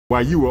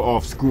While you were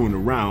off screwing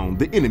around,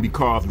 the enemy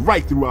carved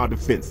right through our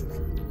defenses.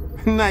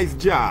 Nice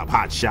job,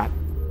 hotshot.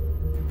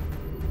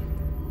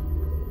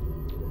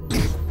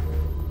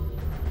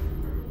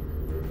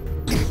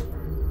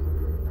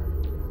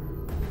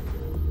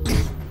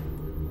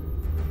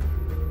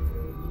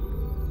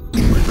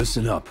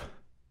 Listen up.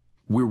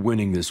 We're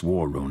winning this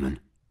war, Ronan.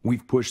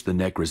 We've pushed the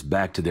Necris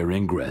back to their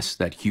ingress,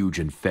 that huge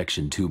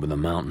infection tube in the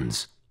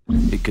mountains.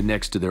 It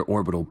connects to their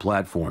orbital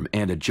platform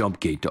and a jump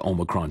gate to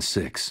Omicron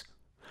 6.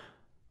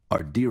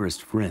 Our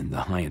dearest friend,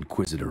 the High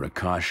Inquisitor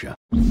Akasha,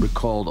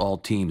 recalled all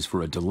teams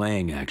for a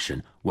delaying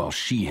action while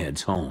she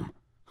heads home.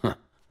 Huh.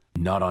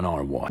 Not on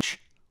our watch.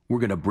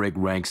 We're gonna break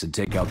ranks and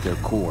take out their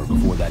core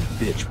before that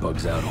bitch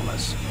bugs out on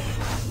us.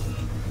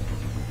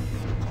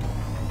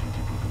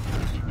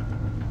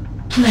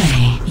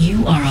 Play,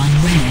 you are on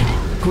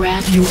red.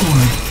 Grab your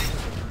orb.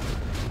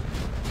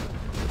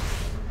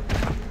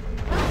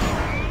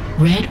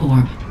 Red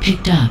orb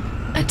picked up.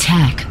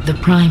 Attack the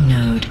prime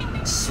node.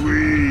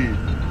 Sweet.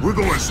 We're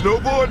going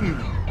snowboarding.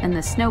 And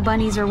the snow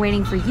bunnies are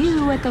waiting for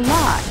you at the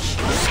lodge.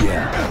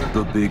 Yeah,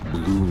 the big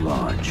blue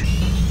lodge.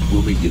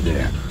 We'll meet you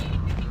there.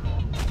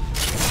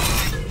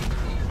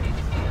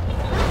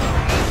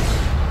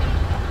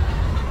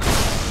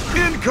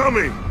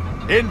 Incoming!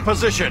 In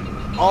position.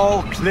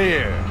 All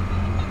clear.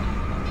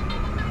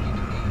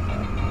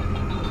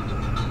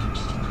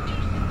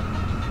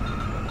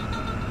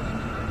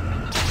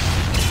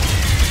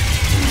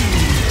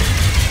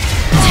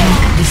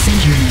 Attack the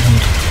center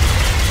node.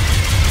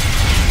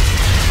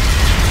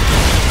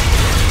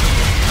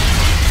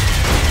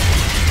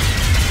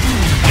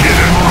 Hit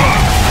and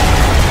run!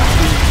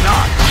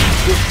 Not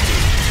 50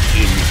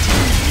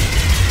 indeed.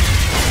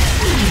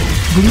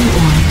 Blue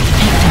orb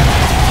picked up.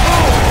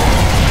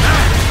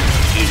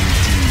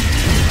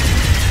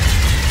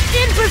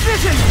 In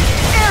position!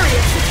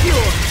 Area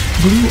secure!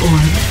 Blue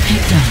orb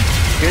picked up.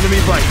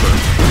 Enemy Viper.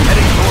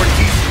 Heading toward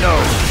East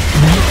Node.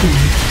 Red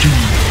orb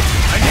dropped.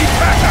 I need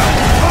backup.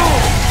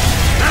 Boom!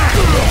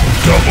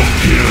 Double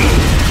kill!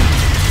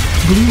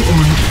 Blue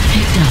orb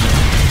picked up.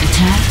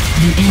 Attack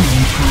the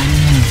enemy prime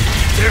node.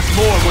 There's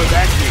more where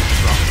that came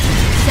from.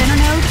 Center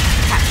node,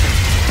 captured.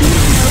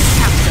 East node,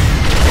 captured.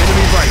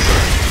 Enemy Viper.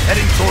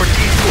 Heading toward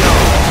East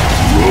Node.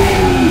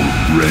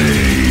 Road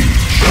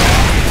rage!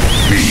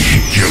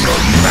 Vehicular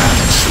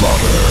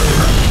manslaughter!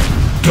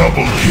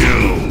 Double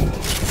kill!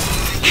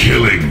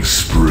 Killing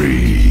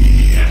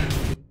spree!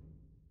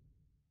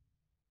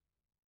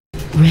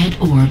 Red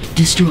orb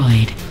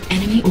destroyed.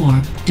 Enemy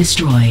orb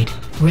destroyed.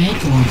 Red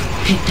orb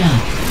picked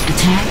up.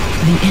 Attack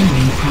the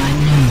enemy prime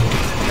node.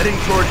 Heading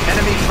toward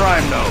enemy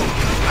prime node.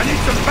 I need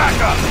some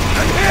backup.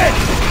 I'm hit!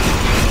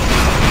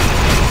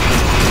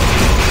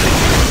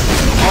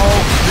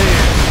 All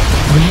clear.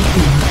 Red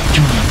orb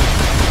dropped.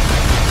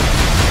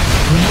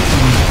 Red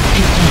orb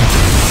picked up.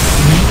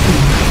 Red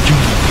orb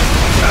dropped.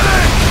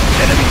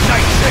 Enemy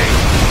night shade.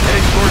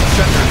 Heading toward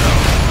center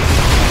node.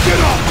 Get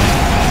up!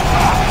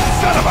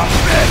 Son of a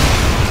bitch!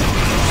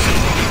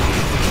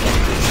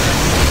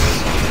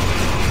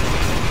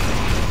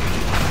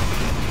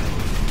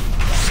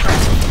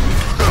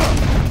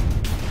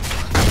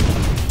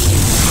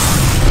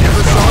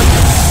 Never saw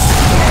you.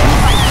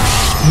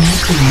 Red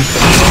orb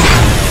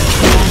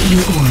grab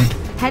your orb.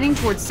 Heading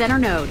towards center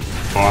node.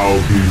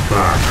 I'll be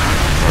back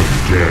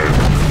again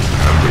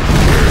and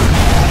again.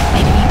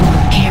 Enemy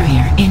orb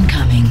carrier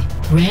incoming.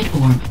 Red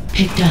orb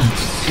picked up.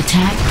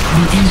 Attack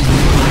the enemy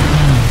prime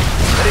node.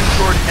 Heading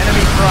toward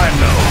enemy prime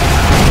node.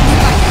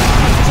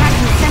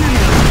 Attacking center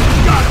node.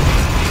 Got him!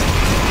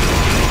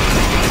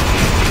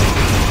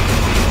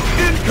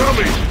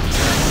 Incoming!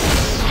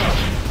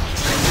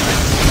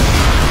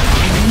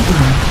 Enemy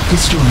orb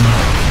destroyed.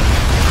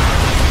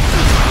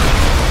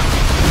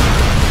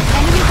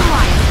 Enemy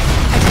Goliath.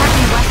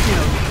 Attacking west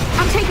node.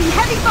 I'm taking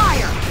heavy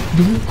fire!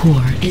 Blue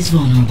core is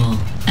vulnerable.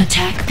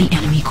 Attack the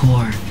enemy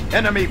core.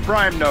 Enemy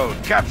prime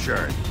node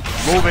captured.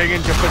 Moving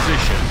into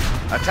position.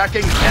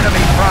 Attacking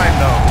enemy prime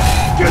node.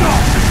 Get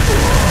off the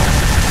floor!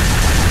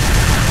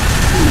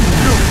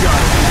 You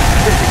got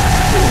it.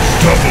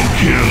 Double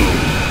kill!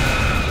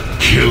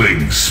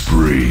 Killing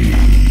spree!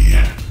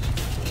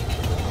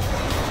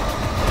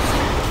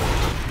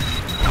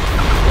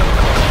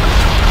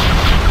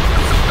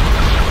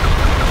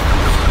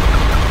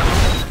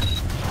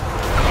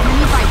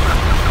 Enemy Viper.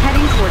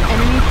 Heading toward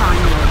enemy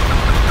prime node.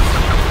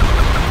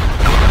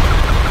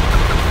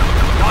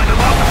 Line them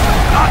up.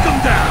 Knock them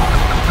down.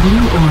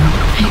 Blue orb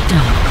picked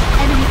up.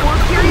 Enemy orb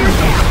carrier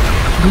down.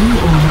 Blue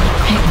orb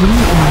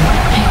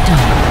picked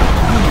up.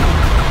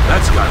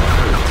 That's gotta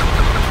hurt.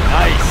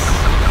 Nice.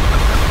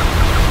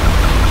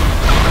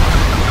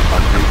 A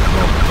big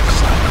moment of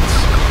silence.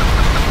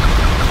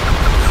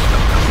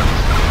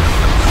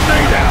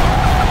 Stay down.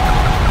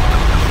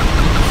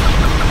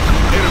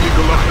 Enemy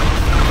Goliath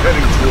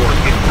heading toward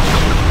India.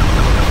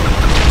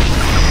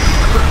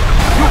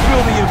 You'll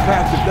feel the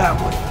impact of that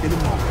one in a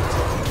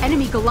moment.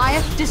 Enemy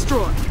Goliath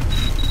destroyed.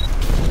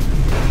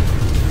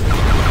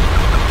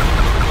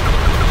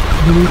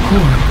 Blue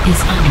core is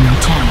under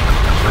attack.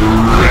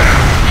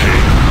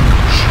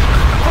 Rampage!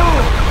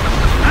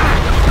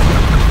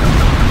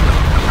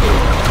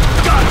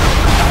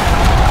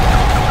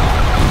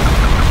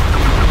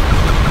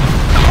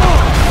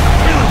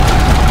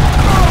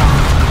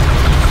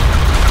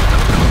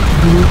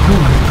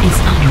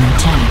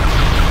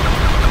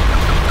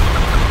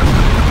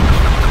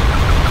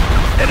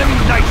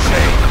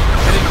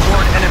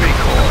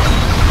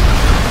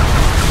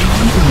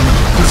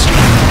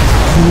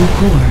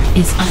 core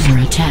is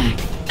under attack.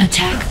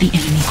 Attack the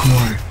enemy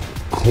core.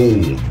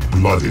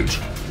 Cold-blooded.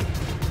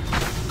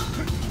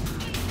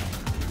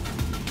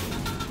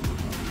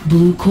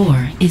 Blue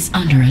core is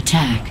under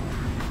attack.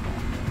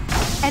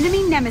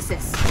 Enemy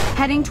Nemesis,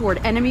 heading toward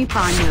enemy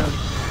prime node.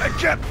 I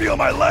can't feel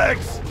my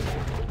legs!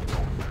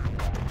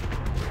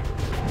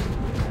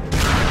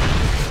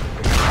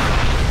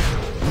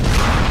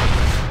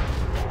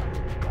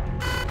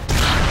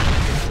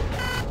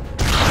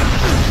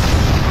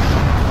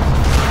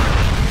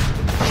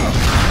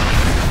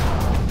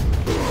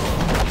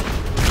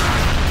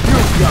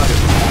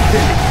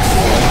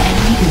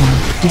 Enemy orb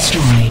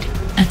destroyed.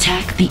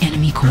 Attack the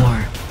enemy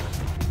core.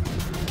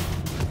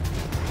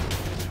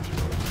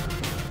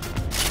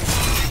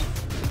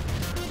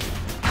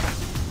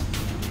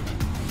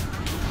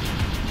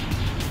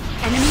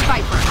 Enemy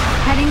Viper,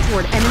 heading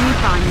toward enemy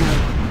prime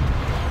node.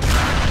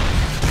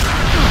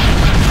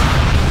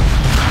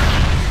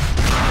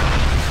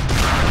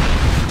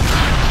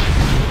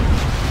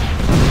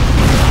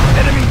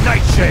 Enemy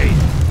Nightshade,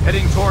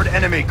 heading toward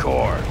enemy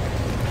core.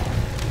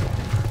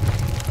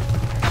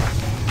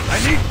 I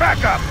need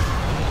backup!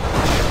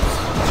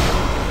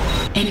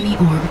 Enemy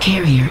orb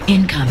carrier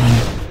incoming.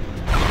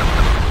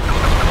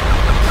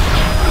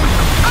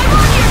 I'm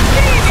on your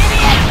team,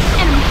 idiot!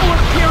 Enemy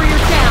orb carrier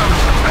down.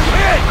 I'm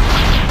hit!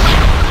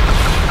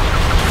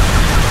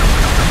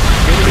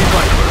 Enemy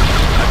Viper,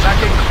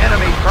 attacking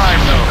enemy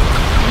prime node.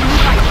 Enemy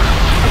Viper,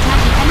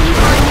 attacking enemy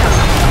prime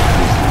node.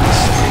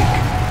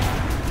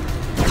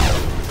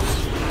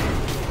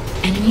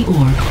 Enemy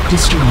orb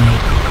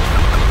destroyed.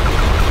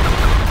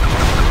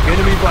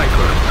 Enemy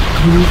Viper,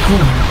 Blue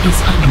core is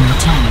under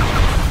attack.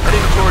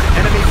 heading toward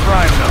enemy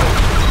prime node.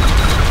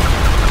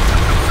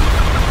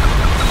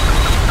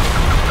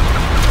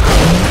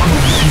 Blue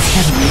core is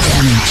heavily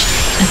damaged.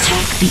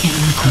 Attack the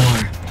enemy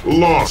core.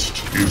 Lost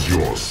is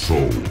your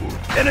soul.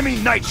 Enemy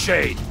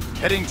Nightshade,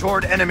 heading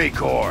toward enemy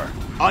core.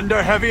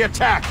 Under heavy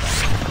attack.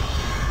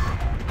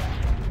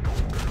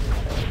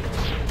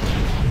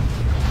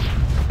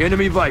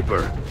 Enemy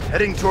Viper,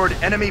 heading toward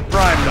enemy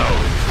prime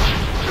node.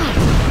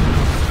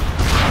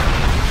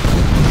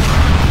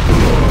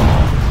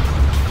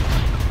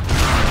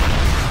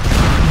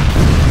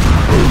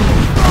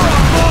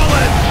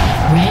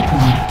 Red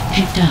orb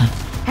picked up.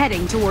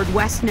 Heading toward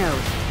west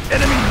node.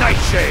 Enemy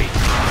Nightshade,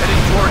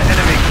 heading toward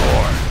enemy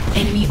core.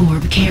 Enemy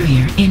orb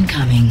carrier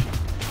incoming.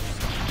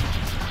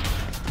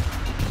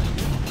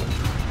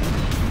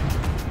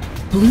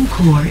 Blue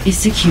core is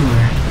secure.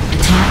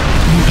 Attack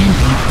the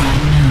enemy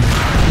prime node.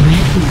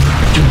 Red orb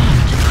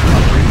dropped. A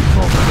brief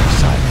moment of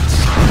silence.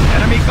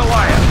 Enemy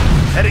Goliath,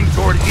 heading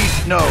toward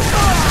east node.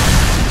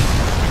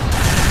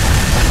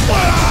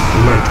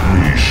 Let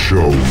me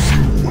show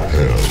you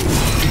hell.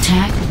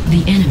 Attack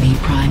the enemy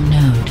prime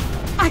node.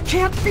 I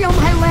can't feel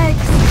my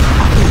legs.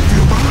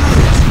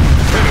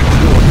 Red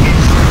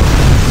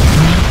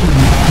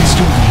orb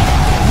destroyed.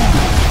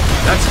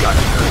 That's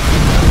gotta hurt.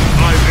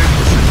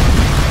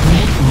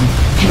 Red orb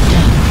picked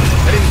up.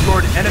 Heading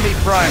toward enemy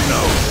prime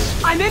node.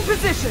 I'm in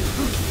position.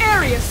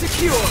 Area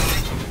secure.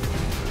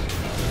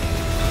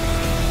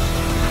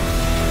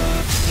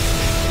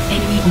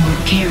 Enemy orb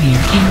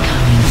carrier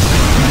incoming.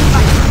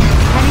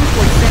 Heading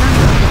toward center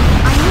node.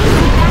 I need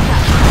some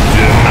backup.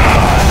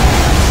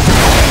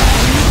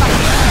 Enemy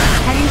Viper,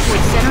 heading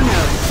toward center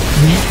node.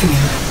 Red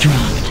orb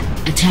dropped.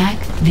 Attack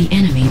the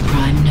enemy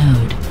prime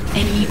node.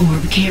 Enemy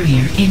orb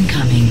carrier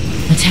incoming.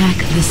 Attack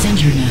the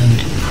center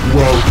node.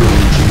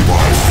 Welcome to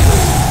my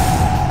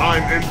home.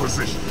 I'm in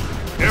position.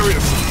 Area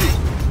secure.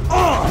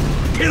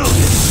 Killed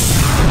it!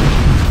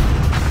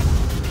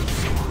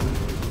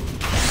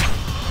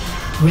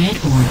 Red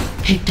orb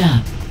picked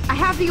up. I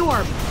have the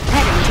orb.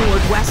 Heading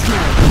toward west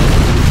node.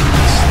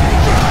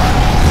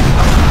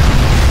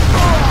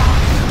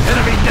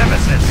 Enemy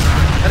Nemesis,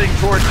 heading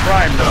toward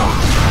prime node.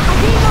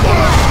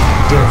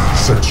 Death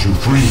sets you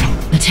free.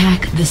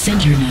 Attack the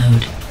center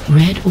node.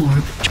 Red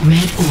orb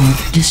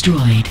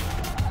destroyed.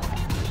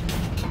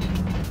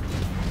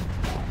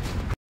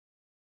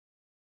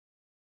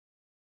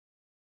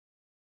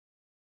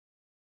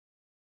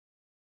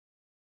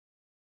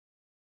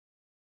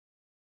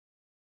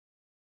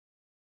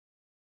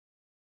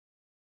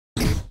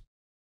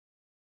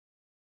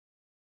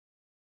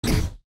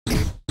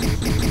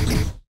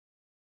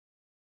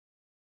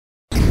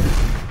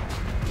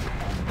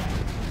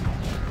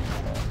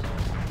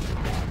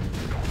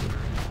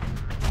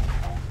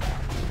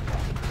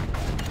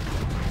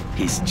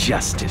 His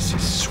justice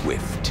is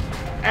swift.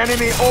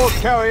 Enemy orb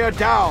carrier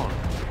down.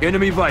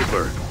 Enemy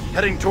Viper,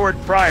 heading toward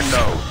prime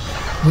node.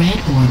 Red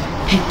orb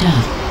picked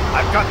up.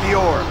 I've got the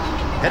orb,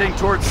 heading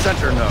toward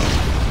center node.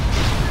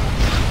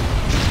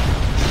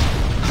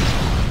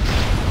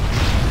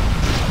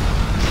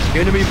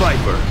 Enemy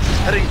Viper,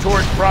 heading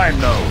toward prime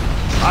node.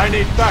 I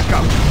need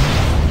backup.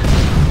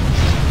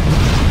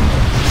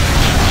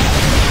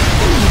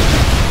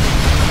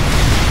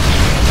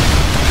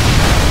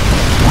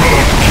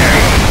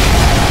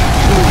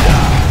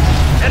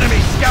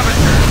 Enemy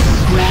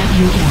scavengers! Grab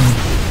your orb.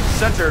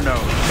 Center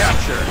node,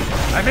 captured.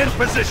 I'm in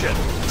position.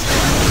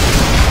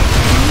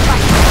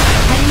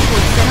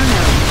 towards center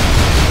node.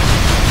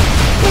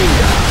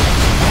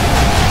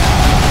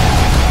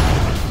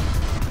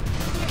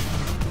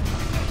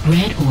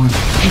 Red orb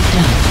picked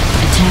up.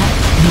 Attack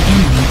the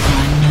enemy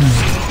prime node.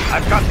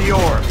 I've got the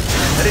orb.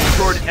 Heading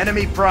toward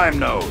enemy prime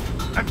node.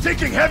 I'm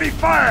taking heavy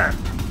fire!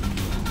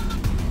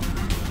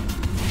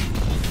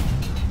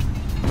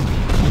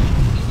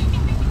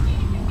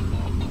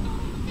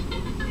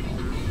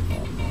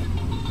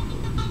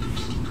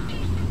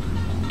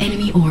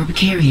 Enemy orb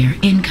carrier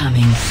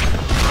incoming.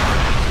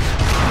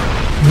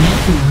 Red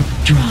orb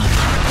dropped.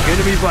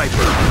 Enemy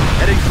Viper.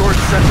 Heading toward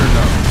center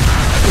node.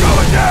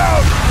 Going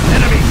down!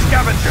 Enemy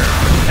Scavenger.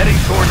 Heading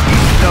toward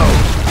east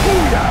node.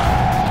 Booyah!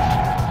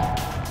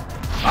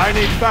 I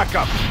need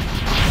backup.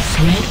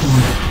 Red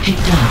orb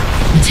picked up.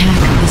 Attack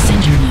the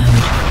center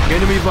node.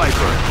 Enemy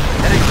Viper.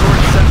 Heading toward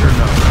center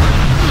node.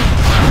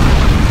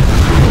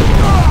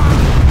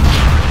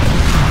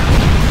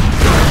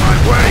 Going my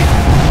way!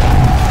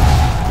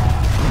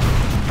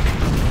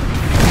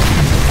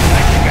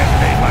 I think I've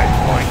made my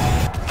point.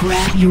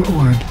 Grab your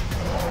orb.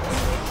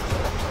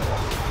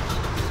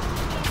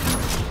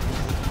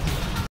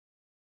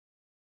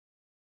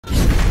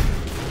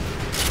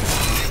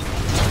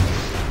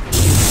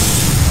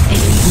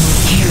 Enemy orb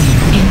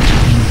carrier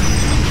incoming.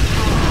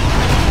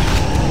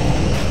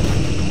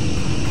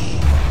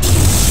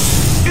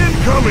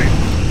 Incoming!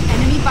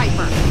 Enemy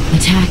Viper.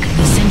 Attack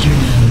the center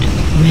node.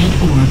 Red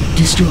orb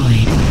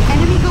destroyed.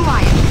 Enemy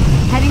Goliath.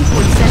 Heading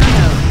towards center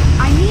node.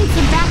 I need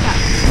some backup.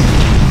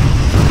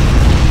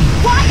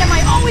 Why am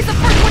I always the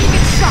first one to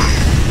get shot?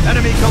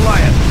 Enemy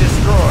Goliath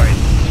destroyed.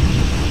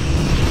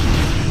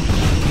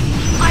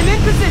 I'm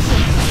in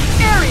position.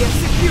 Area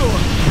secure.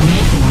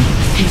 Red orb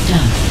picked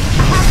up.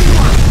 Happy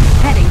one.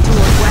 Heading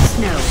toward west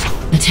node.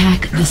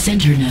 Attack the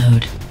center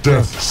node.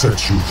 Death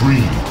sets you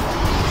free.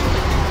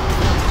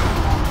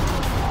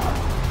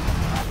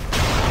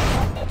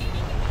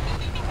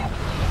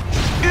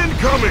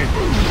 Incoming!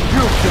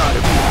 You've got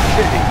to be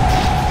kidding!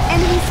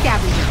 Enemy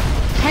Scavenger.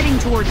 Heading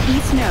toward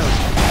east node.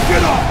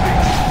 Get off me!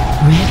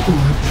 Red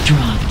orb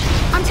dropped.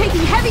 I'm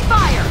taking heavy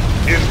fire.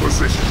 In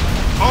position.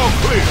 All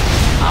clear.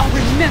 I'll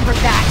remember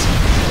that.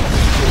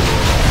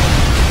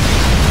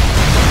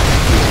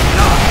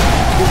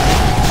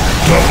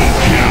 Double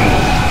kill.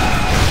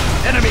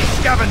 Enemy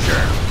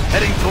Scavenger.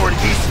 Heading toward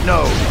east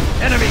node.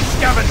 Enemy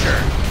Scavenger.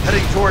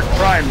 Heading toward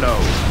prime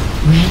node.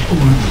 Red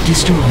orb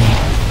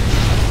destroyed.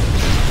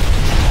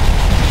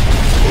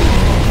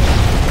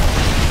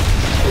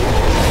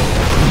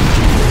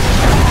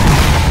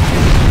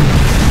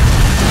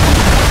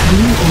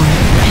 Blue orb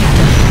picked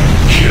up.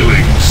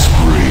 Killing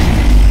spree.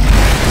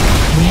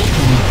 Red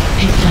orb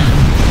picked up.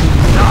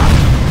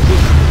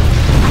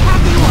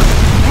 Happy one.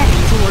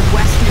 Heading toward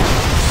west node.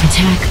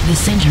 Attack the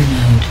center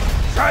node.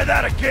 Try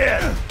that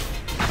again!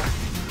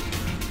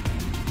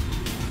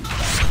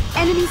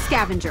 Enemy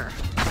Scavenger.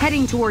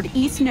 Heading toward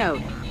east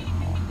node.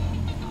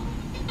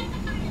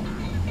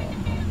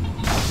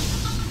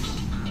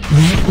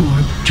 Red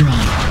orb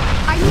dropped.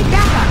 I need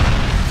backup.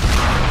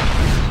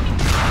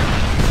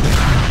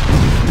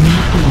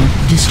 Red orb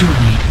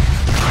destroyed.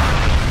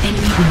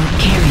 Enemy orb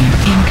carrier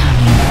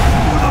incoming.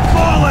 With a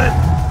bullet!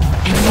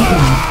 Enemy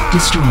orb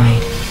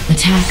destroyed.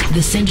 Attack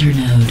the center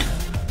node.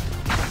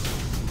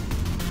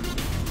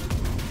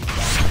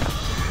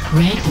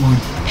 Red orb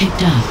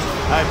picked up.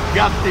 I've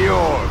got the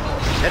orb.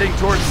 Heading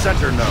toward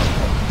center node.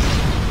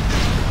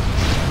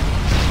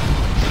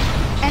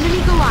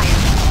 Enemy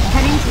Goliath.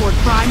 Heading toward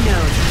prime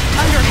node.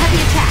 Under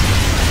heavy attack.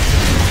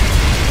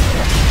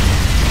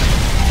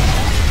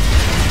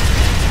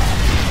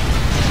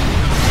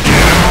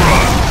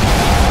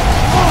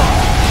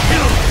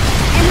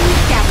 Enemy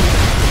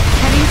Scavenger.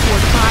 Heading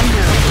toward prime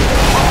node.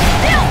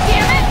 Still,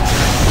 damn it!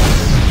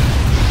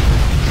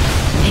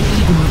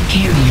 Enemy orb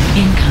carrier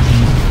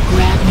incoming.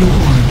 Grab your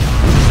orb.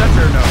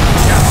 Center node.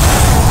 Yes.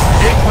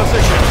 In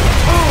position.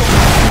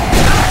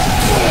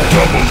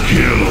 Double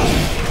kill.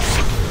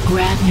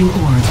 Grab your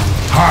orb.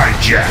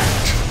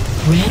 Hijacked.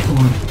 Red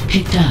orb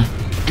picked up.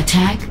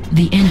 Attack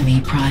the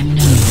enemy prime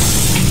node.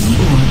 Enemy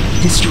orb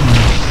destroyed.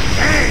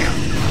 Damn!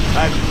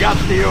 I've got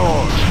the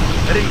orb.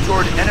 Heading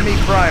toward enemy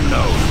prime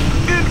node.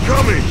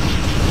 Incoming!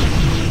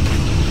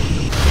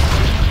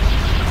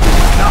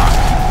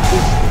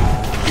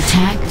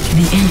 Attack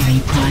the enemy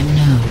prime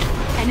node.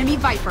 Enemy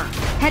Viper.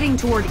 Heading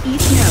toward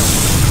east node.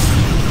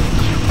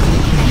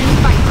 Enemy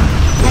Viper.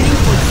 Heading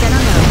toward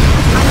center node.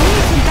 I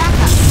need some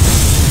backup.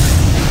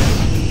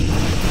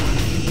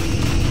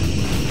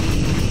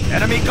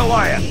 Enemy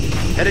Goliath.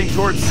 Heading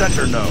toward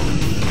center node.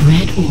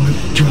 Red orb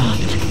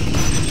dropped.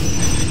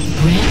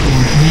 Red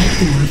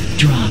orb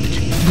dropped.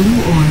 Blue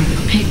orb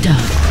picked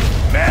up.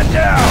 Man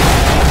down!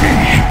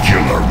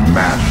 Vehicular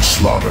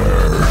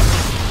manslaughter.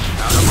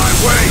 Out of my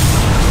way!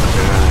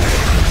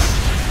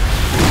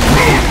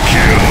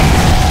 Roadkill.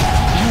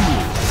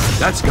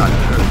 That's gotta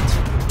hurt.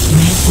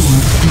 Red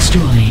orb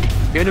destroyed.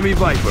 Enemy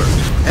Viper.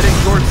 Heading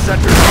toward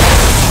center node.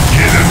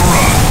 Hit and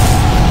run.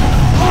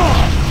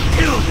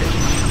 Killed it!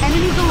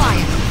 Enemy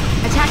Goliath.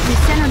 Attacking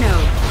center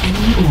node.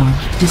 Enemy orb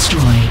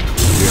destroyed.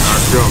 Here I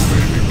come,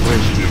 baby.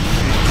 Clench them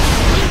feet.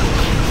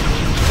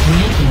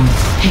 Red orb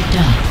picked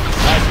up.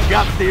 I've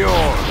got the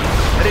orb.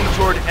 Heading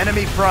toward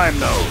enemy prime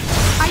node.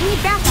 I need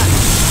backup.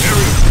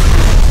 Area.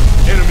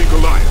 Enemy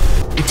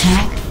Goliath.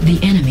 Attack the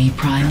enemy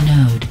prime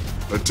node.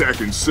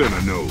 Attacking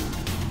center node.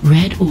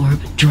 Red orb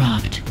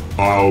dropped.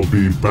 I'll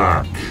be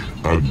back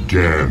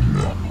again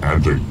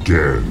and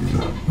again.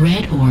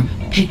 Red orb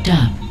picked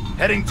up.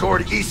 Heading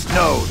toward east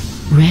node.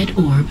 Red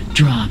orb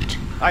dropped.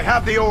 I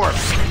have the orb.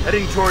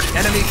 Heading toward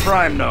enemy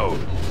prime node.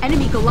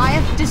 Enemy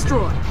Goliath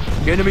destroyed.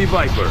 Enemy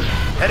Viper.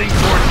 Heading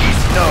toward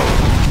east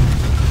node.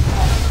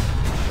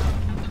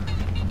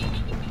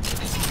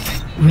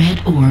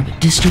 Red orb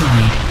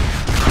destroyed.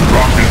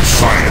 Rocket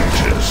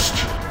scientist.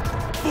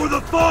 For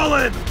the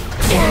fallen!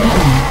 Enemy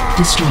orb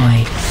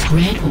destroyed.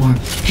 Red orb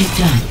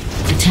picked up.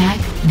 Attack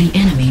the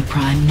enemy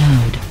prime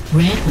node.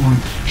 Red orb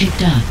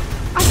picked up.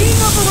 I'm being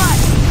overrun.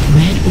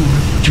 Red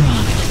orb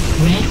dropped.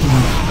 Red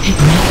orb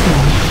picked. Red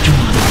orb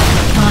dropped.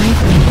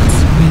 5 minutes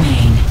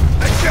remain.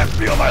 I can't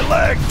feel my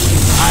leg.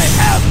 I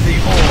have the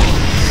orb.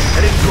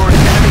 Heading toward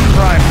enemy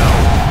prime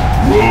node.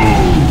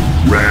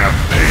 Whoa,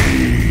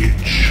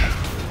 rampage.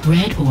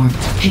 Red orb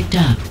picked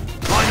up.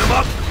 Line them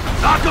up.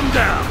 Knock them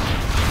down.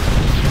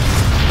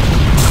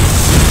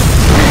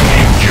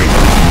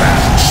 Killer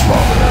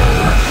manslaughter.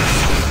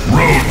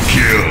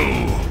 Roadkill.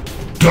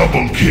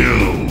 Double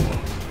kill.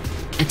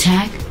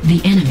 Attack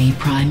the enemy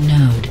prime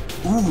node.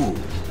 Ooh,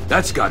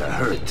 that's gotta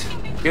hurt.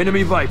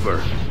 Enemy Viper.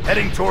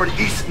 Heading toward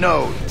east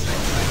node.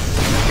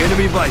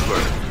 Enemy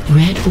Viper.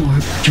 Red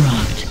orb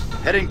dropped.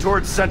 Heading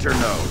toward center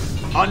node.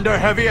 Under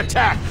heavy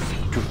attack.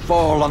 To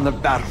fall on the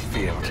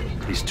battlefield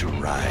is to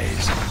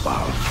rise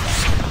above.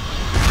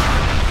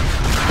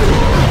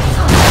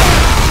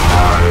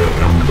 I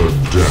am the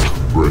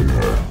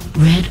Deathbringer.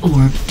 Red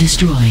orb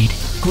destroyed.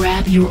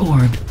 Grab your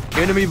orb.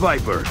 Enemy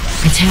Viper.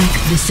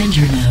 Attack the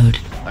center node.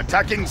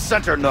 Attacking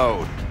center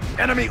node.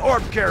 Enemy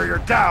orb carrier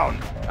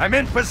down. I'm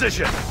in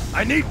position.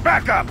 I need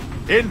backup.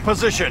 In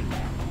position.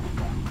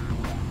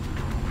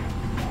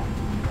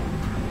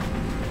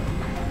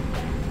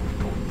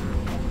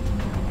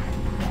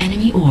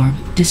 Enemy orb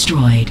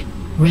destroyed.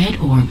 Red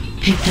orb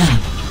picked up.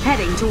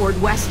 Heading toward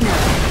west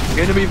node.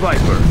 Enemy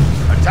Viper.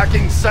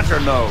 Attacking center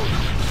node.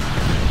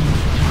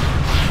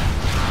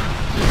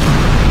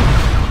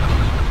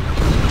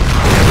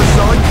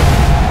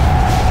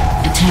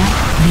 Attack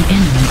the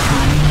enemy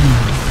prime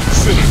node.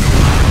 Center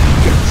node.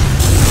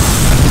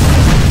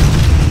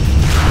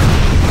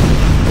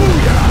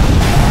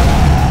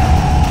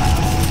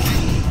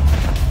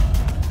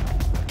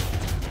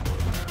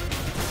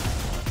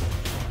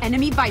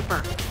 Enemy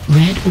Viper.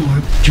 Red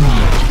orb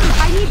dropped.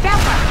 I need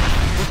backup.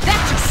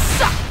 That just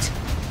sucked.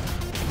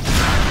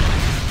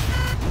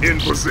 In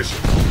position.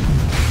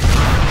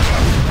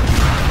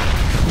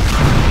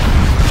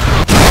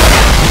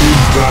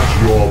 Is that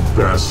your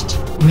best?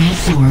 Red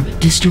orb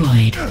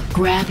destroyed.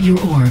 Grab your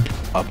orb.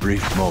 A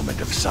brief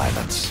moment of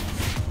silence.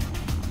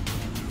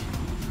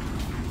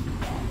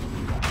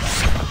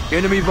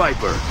 Enemy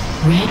Viper.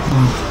 Red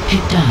orb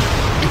picked up.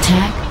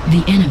 Attack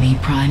the enemy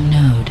prime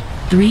node.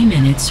 3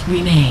 minutes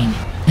remain.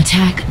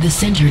 Attack the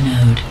center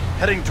node.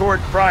 Heading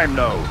toward prime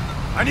node.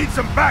 I need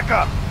some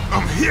backup.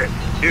 I'm hit.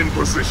 In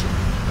position.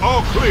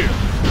 All clear.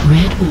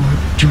 Red orb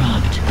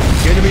dropped.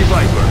 Enemy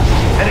Viper.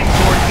 Heading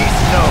toward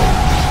east node.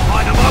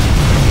 Line them up.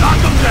 Knock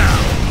them down.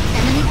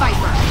 Enemy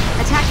Viper.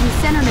 Attacking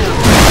center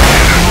node.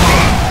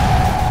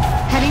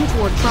 Heading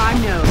toward prime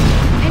node.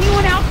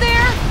 Anyone out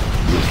there?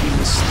 Rookie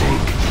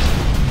mistake.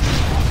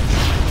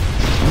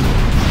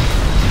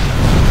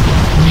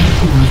 Red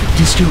orb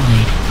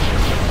destroyed.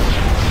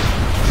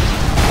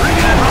 Bring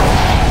it home.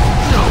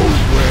 No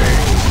way.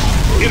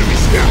 Enemy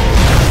scout.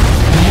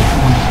 Red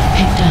orb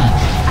picked up.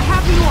 I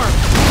have the orb.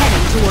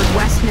 Heading toward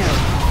west node.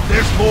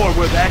 There's more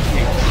where that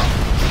came from.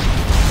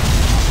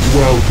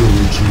 Welcome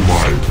to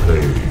my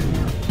pain.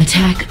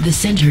 Attack the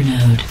center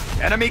node.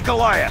 Enemy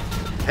Goliath.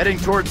 Heading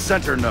toward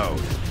center node.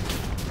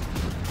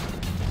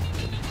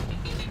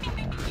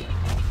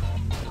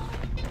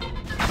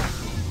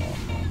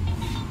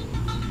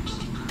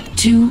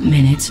 Two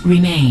minutes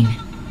remain.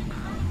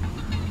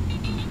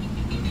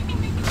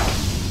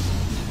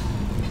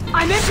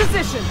 I'm in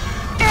position.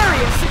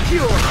 Area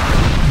secure.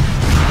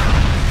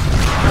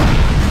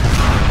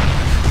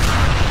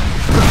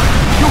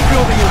 You're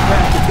building your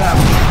path to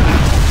battle.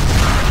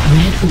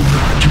 Red orb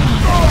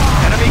dropped.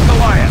 Enemy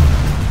Goliath.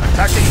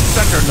 Attacking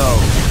center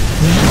node.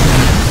 Red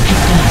orb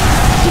picked up.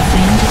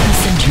 Defend the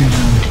center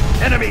node.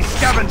 Enemy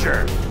scavenger.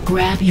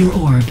 Grab your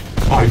orb.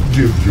 I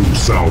give you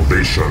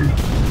salvation.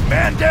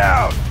 Man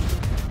down.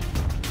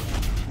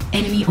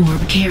 Enemy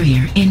orb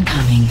carrier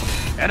incoming.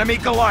 Enemy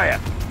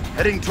Goliath.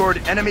 Heading toward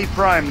enemy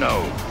prime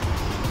node.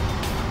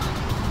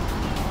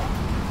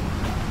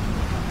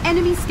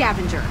 Enemy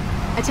scavenger.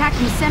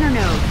 Attacking center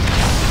node.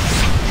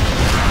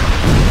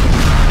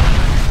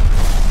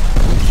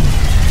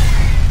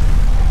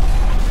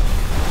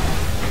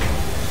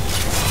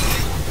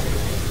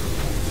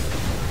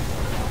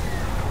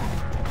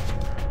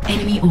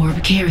 Enemy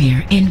orb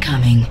carrier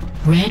incoming.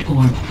 Red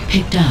orb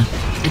picked up.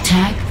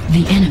 Attack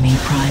the enemy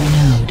prime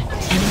node.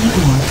 Enemy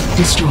orb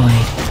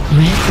destroyed.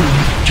 Red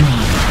orb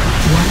dropped.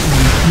 One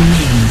orb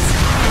remains.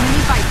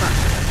 Enemy Viper,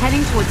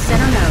 heading towards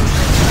center node.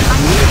 I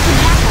need some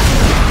backup.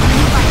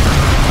 Enemy Viper,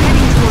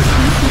 heading towards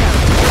east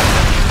node.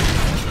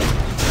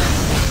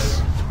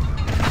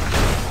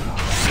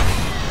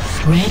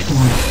 Red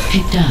orb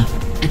picked up.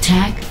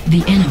 Attack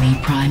the enemy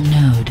prime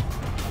node.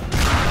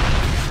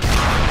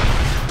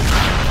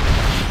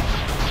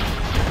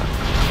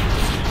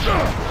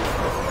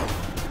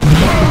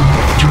 Red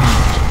orb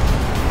dropped.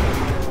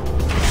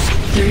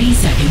 30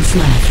 seconds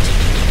left.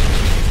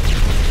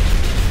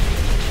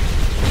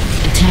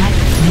 Attack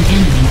the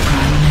enemy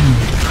prime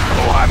node.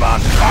 Oh, I'm on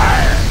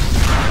fire!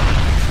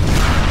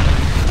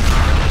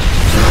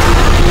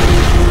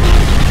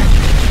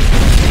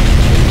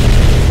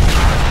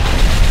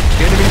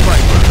 Enemy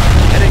Viper,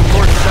 heading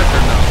towards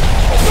center node.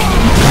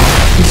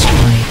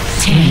 Destroyed.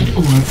 Red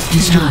orb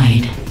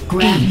destroyed.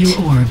 Grab your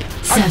orb.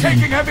 I'm 7,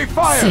 taking heavy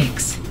fire!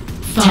 6,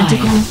 5,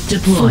 tentacle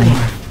deployed.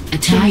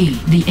 Attack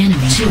the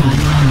enemy prime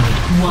node.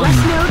 1.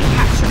 West node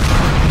captured.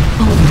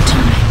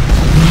 Overtime.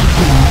 Red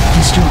orb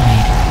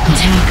destroyed.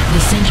 Attack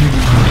the center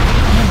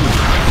node.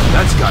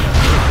 That's gotta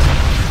hurt.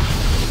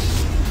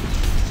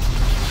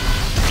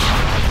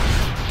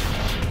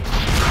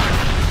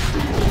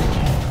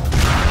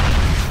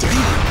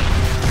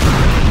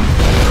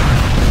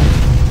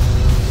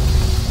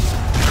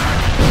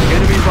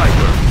 Enemy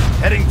Viper,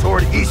 heading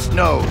toward east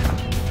node.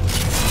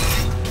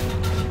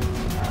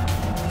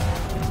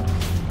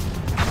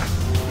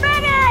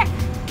 Medic!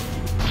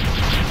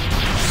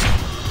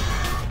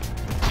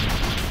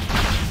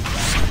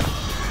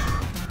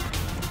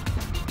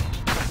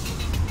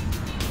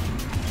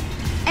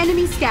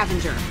 Enemy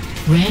scavenger.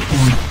 Red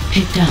orb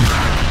picked up.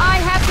 I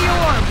have the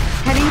orb,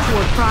 heading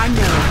toward prime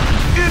node.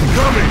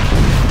 Incoming!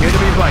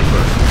 Enemy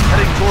Viper,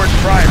 heading toward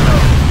prime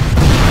node.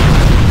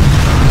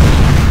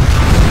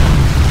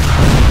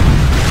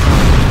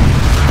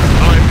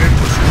 I'm in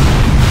position.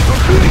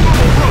 Completing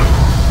overrun.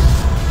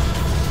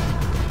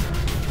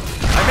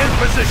 I'm in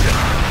position.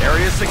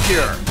 Area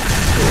secure.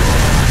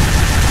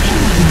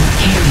 Enemy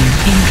carrier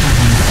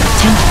incoming.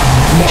 Tentacle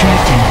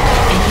retracted.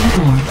 Enemy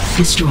orb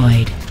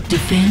destroyed.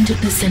 Defend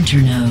the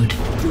center node.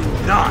 Do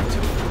not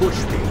push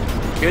me.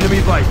 Enemy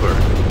Viper,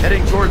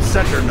 heading towards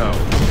center node.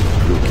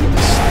 Rookie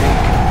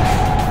mistake.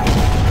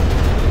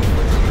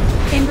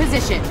 In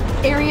position.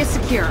 Area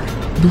secure.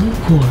 Blue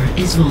core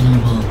is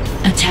vulnerable.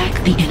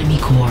 Attack the enemy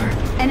core.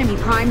 Enemy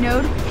prime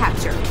node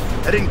captured.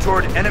 Heading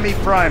toward enemy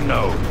prime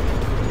node.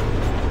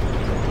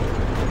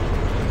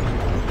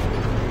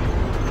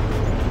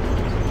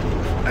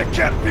 I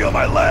can't feel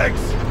my legs.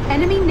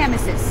 Enemy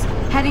nemesis,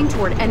 heading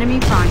toward enemy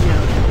prime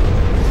node.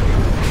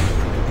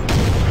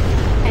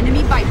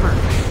 Enemy Viper,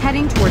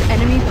 heading toward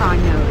enemy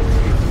prime node.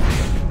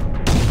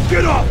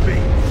 Get off me!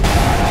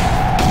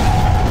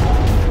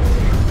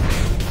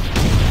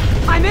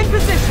 I'm in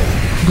position.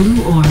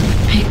 Blue orb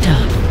picked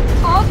up.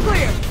 All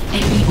clear.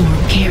 Enemy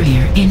orb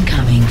carrier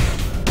incoming.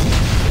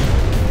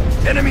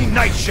 Enemy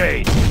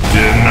Nightshade,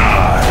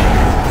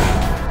 Denied.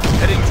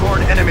 heading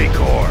toward enemy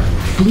core.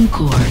 Blue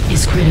core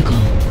is critical.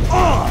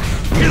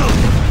 Kill!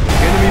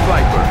 Enemy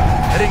Viper,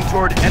 heading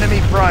toward enemy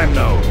prime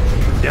node.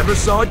 Never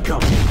saw it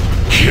coming.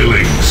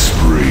 Killing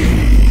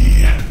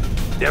spree.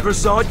 Never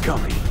saw it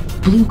coming.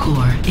 Blue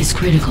core is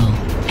critical.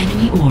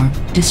 Enemy orb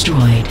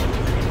destroyed.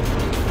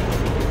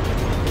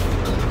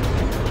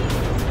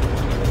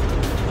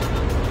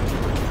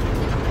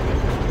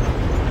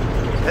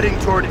 Heading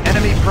toward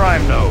enemy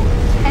prime node.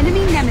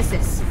 Enemy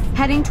nemesis,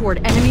 heading toward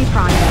enemy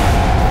prime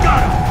node.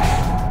 Got him!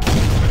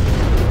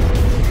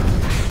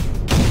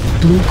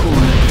 Blue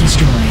core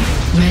destroyed.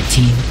 Red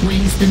team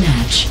wins the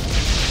match.